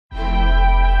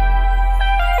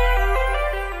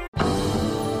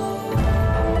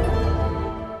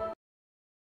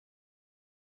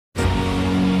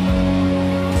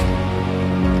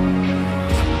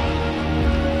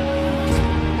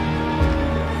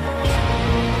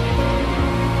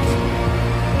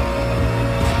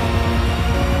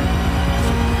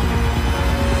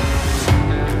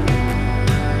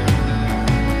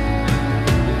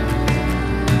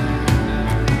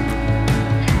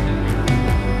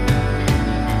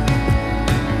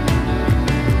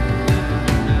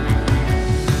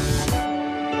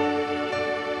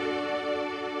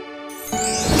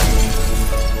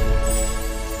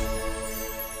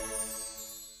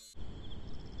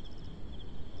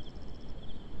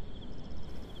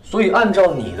所以按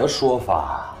照你的说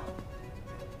法，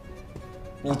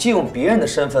你借用别人的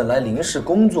身份来林氏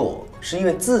工作，是因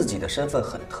为自己的身份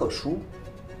很特殊。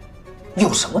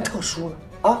有什么特殊呢？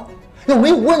啊，要没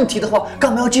有问题的话，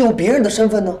干嘛要借用别人的身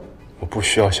份呢？我不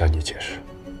需要向你解释。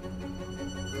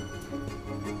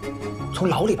从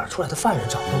牢里边出来的犯人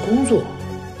找不到工作，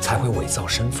才会伪造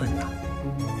身份的。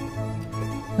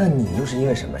那你又是因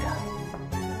为什么呀？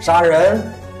杀人，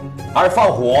还是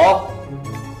放火？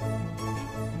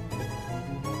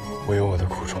我有我的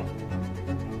苦衷，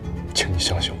请你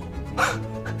相信我。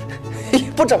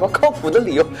也不找个靠谱的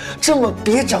理由，这么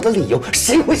蹩脚的理由，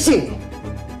谁会信你？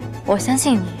我相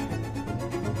信你。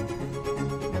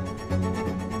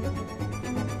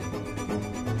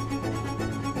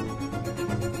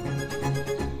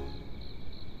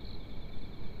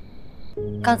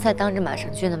刚才当着马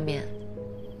成军的面，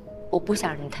我不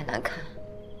想让你太难看。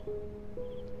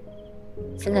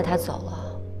现在他走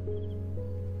了，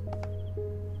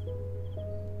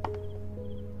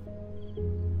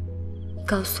你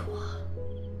告诉我，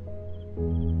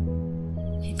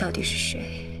你到底是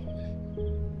谁？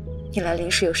你来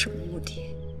林氏有什么目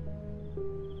的？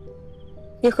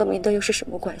你和明德又是什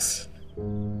么关系？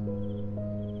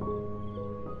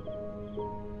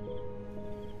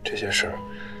这件事儿，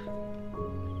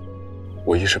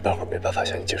我一时半会儿没办法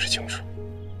向你解释清楚。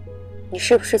你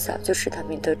是不是早就知道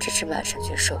明德支持马成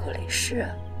军收购林氏啊？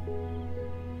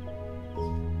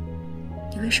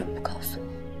你为什么不告诉我？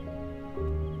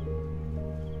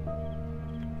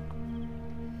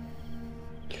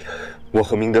我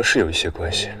和明德是有一些关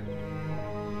系，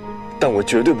但我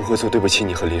绝对不会做对不起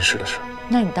你和林氏的事。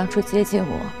那你当初接近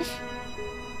我，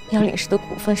要林氏的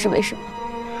股份是为什么？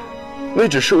那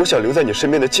只是我想留在你身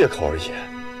边的借口而已。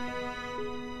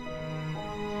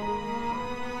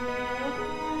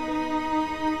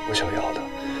我想要的，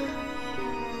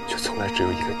却从来只有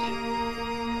一个你。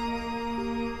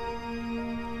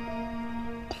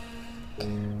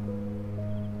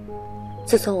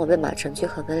自从我被马成军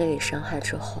和温丽丽伤害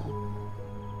之后，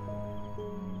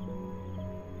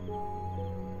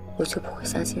我就不会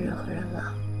相信任何人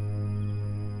了。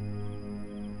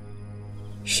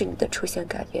是你的出现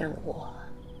改变了我，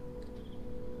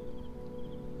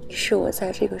你是我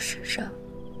在这个世上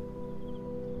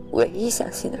唯一相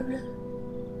信的人。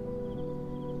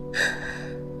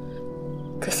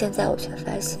可现在我却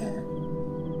发现，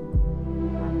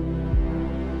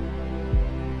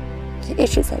你一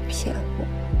直在骗我。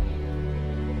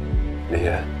林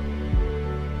妍，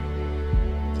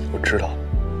我知道，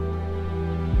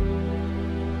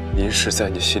林氏在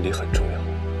你心里很重要。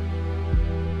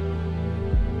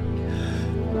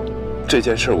这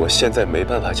件事我现在没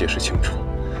办法解释清楚，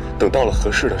等到了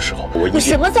合适的时候，我一定。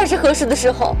什么才是合适的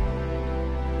时候？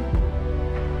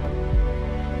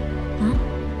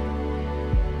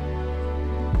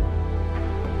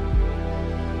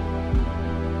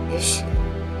也许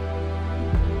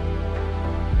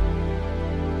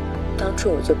当初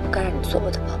我就不该让你做我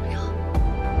的保镖。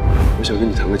我想跟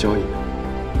你谈个交易，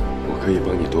我可以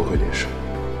帮你夺回林氏，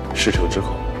事成之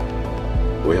后，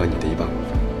我要你的1半股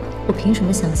份。我凭什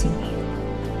么相信你？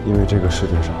因为这个世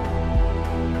界上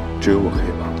只有我可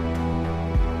以帮你。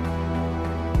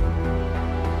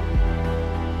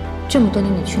这么多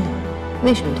年你去哪儿了？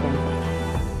为什么突然回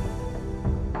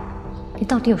来？你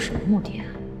到底有什么目的啊？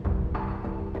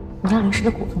你要林氏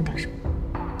的股份干什么？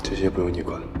这些不用你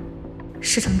管。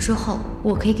事成之后，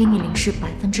我可以给你林氏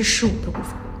15%的股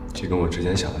份。这跟我之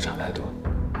前想的差太多。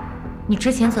你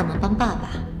之前怎么帮爸爸，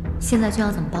现在就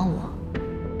要怎么帮我。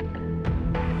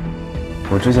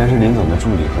我之前是林总的助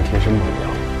理和贴身保镖，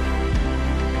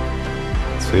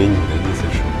所以你的意思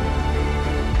是，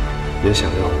也想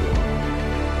要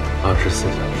我24小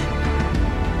时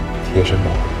贴身保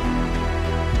护？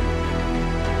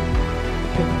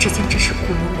我们之间只是雇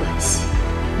佣关系，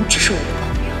你只是我的保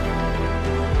镖，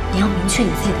你要明确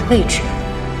你自己的位置。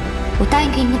我答应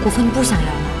给你的股份，你不想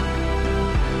要吗？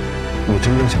你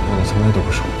真正想要的从来都不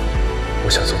是我，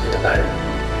我想做你的男人，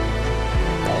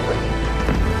保护你。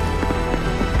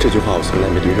这句话我从来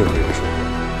没对任何人说过，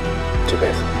这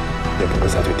辈子也不会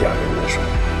再对第2个人说。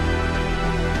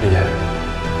林妍，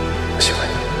我喜欢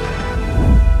你。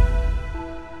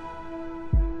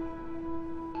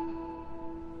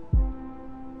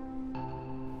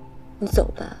你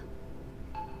走吧，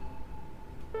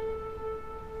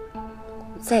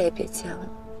我再也别见了。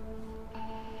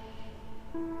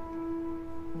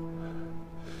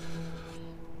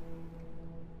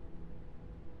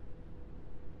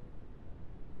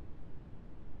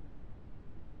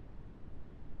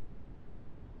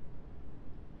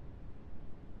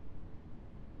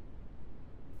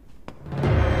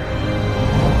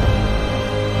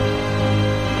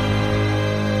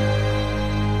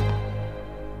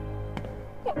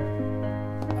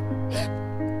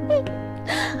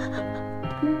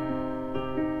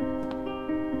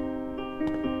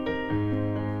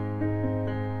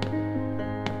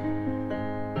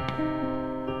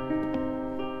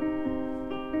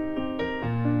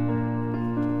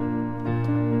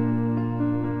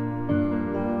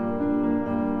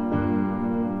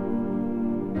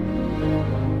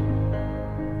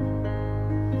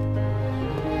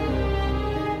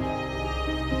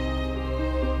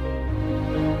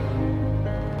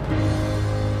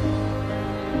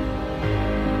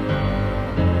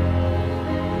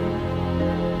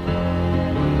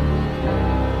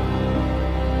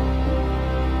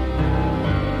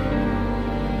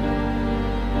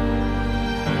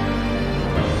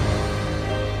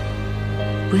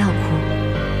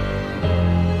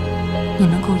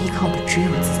只有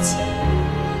自己。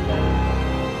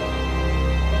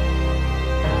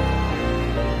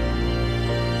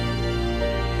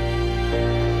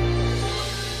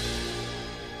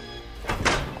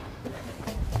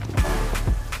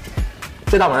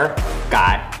这道门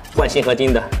改换锌合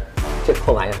金的，这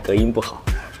破玩意儿隔音不好。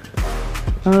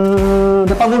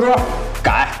这办公桌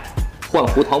改换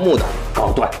胡桃木的，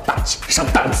高端大气上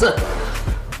档次。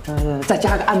再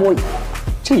加个按摩椅，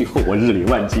这以后我日理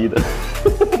万机的。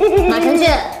马承俊，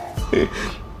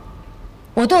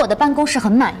我对我的办公室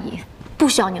很满意，不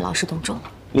需要你劳师动众。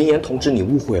林岩同志，你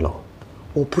误会了，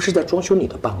我不是在装修你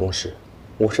的办公室，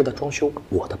我是在装修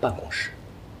我的办公室。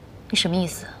你什么意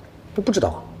思？我不知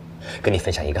道。跟你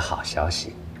分享一个好消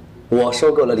息，我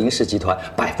收购了林氏集团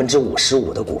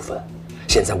55%的股份，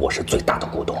现在我是最大的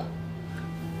股东，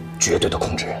绝对的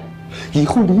控制人。以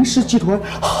后林氏集团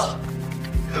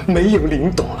没有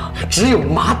林董了，只有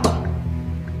马董。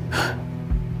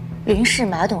林氏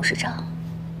马董事长，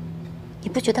你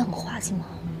不觉得很滑稽吗？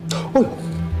哦呦，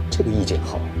这个意见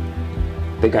好，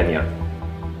得改名，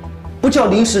不叫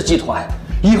林氏集团，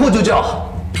以后就叫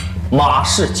马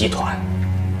氏集团。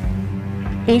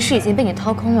林氏已经被你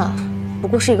掏空了，不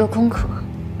过是一个空壳，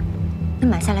你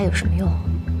买下来有什么用？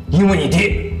因为你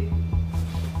爹，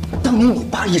当年你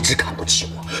爸一直看不起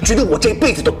我，觉得我这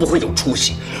辈子都不会有出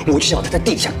息，我就想在他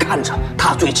地下看着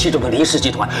他最器重的林氏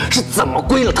集团是怎么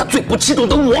归了他最不器重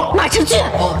的我。马承俊，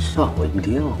吓我一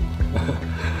跳。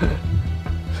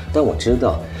但我知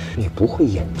道你不会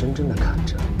眼睁睁地看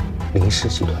着林氏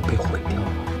集团被毁掉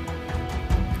了。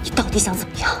你到底想怎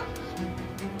么样？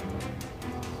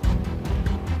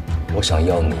我想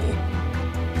要你，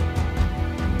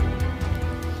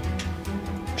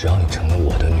只要你成了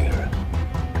我的女人，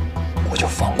我就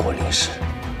放过林氏。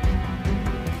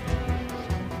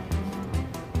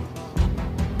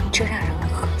这让人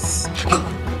恶心。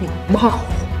你骂我？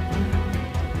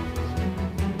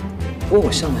不过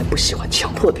我向来不喜欢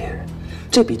强迫别人，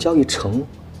这笔交易成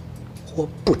或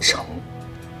不成，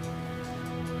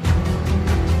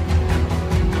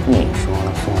你说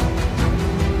了算。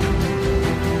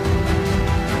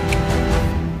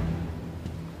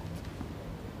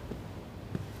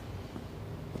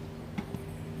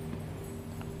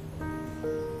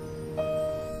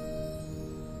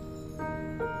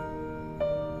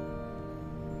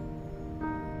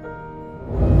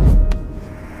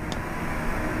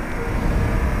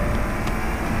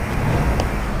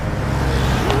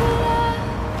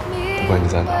不管你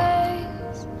在哪，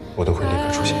我都会立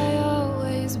刻出现。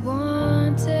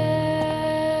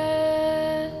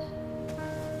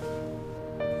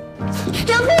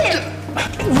杨幂，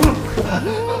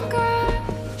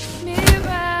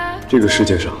这个世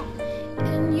界上，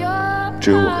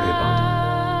只有我可以帮你。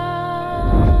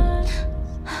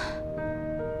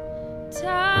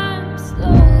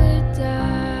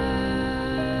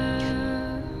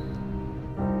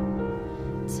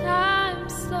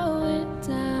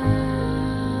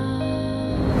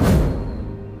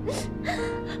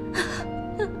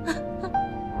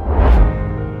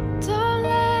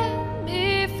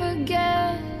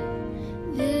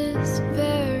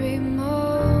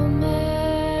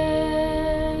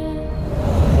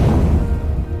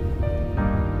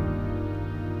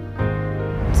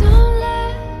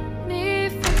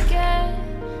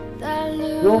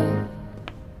哟，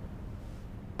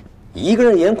一个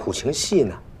人演苦情戏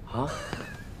呢？啊？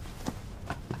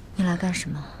你来干什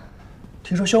么？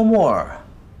听说肖莫尔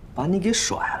把你给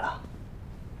甩了。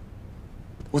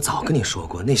我早跟你说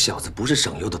过，那小子不是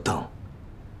省油的灯，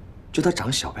就他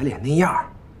长小白脸那样，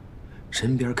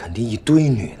身边肯定一堆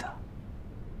女的。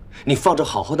你放着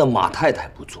好好的马太太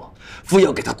不做，非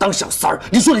要给他当小三儿，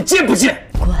你说你贱不贱？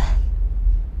滚！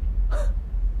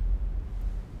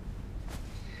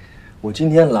我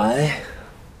今天来，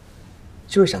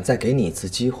就是想再给你一次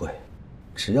机会，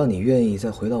只要你愿意再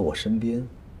回到我身边，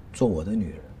做我的女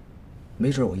人，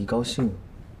没准我一高兴，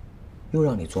又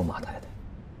让你做马太太。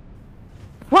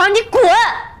我让你滚！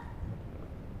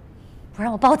不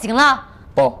然我报警了。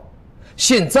报，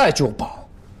现在就报，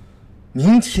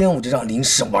明天我就让林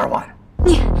氏玩完。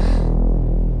你。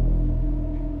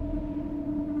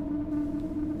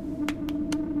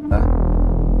来，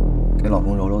给老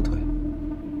公揉揉腿。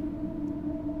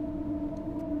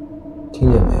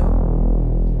听见没有？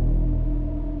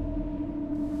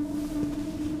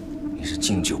你是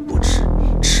敬酒不吃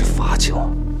吃罚酒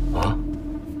啊！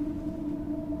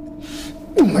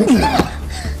放开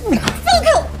我！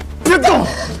别动！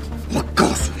我告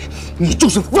诉你，你就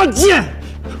是犯贱！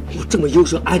我这么优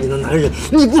秀爱你的男人，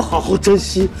你不好好珍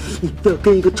惜，你不要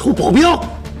跟一个臭保镖，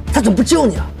他怎么不救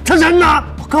你啊？他人呢？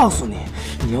我告诉你，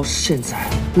你要是现在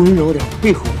温柔点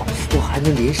配合我，我还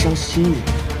能怜香惜玉，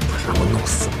不是让我弄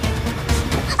死你。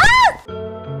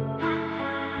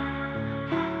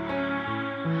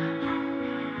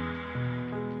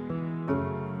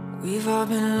 We've all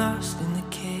been lost in the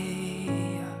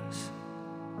chaos,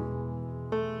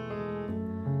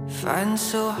 fighting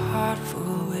so hard for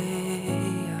a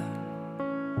way out,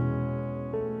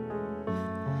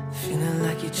 feeling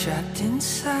like you're trapped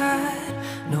inside,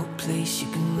 no place you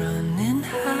can run and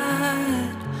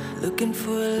hide, looking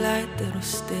for a light that'll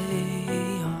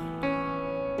stay on.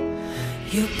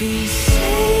 You'll be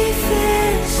safe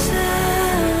and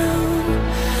sound,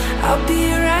 I'll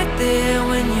be right there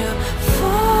when you're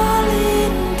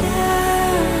falling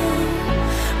down.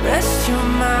 Rest your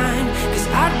mind, 'cause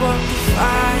I'd walk the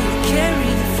fire,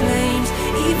 carry the flames,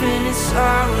 even in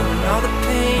sorrow and all the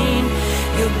pain.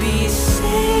 You'll be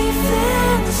safe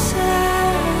and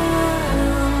sound,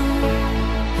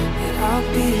 yeah, I'll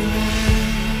be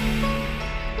around,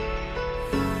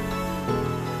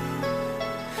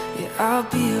 yeah, I'll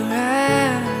be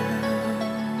around.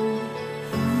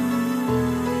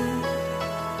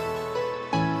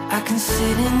 I can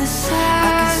sit in the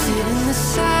silence,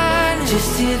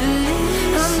 just here to listen.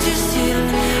 I'm just here to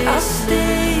listen. I'll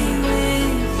stay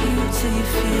with you till you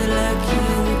feel like you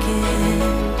again.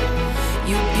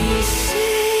 You'll be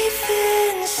safe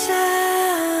and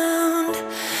sound,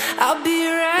 I'll be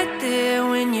right there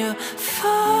when you're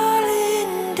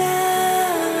falling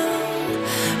down.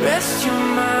 Rest your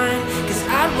mind, 'cause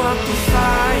I'd walk the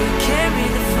fire, carry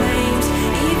the flames,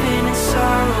 even in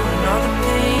sorrow and all the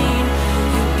pain.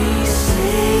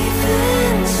 Safe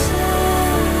and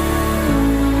sound,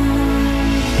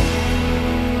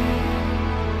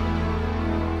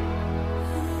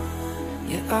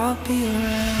 yeah, I'll be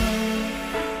around.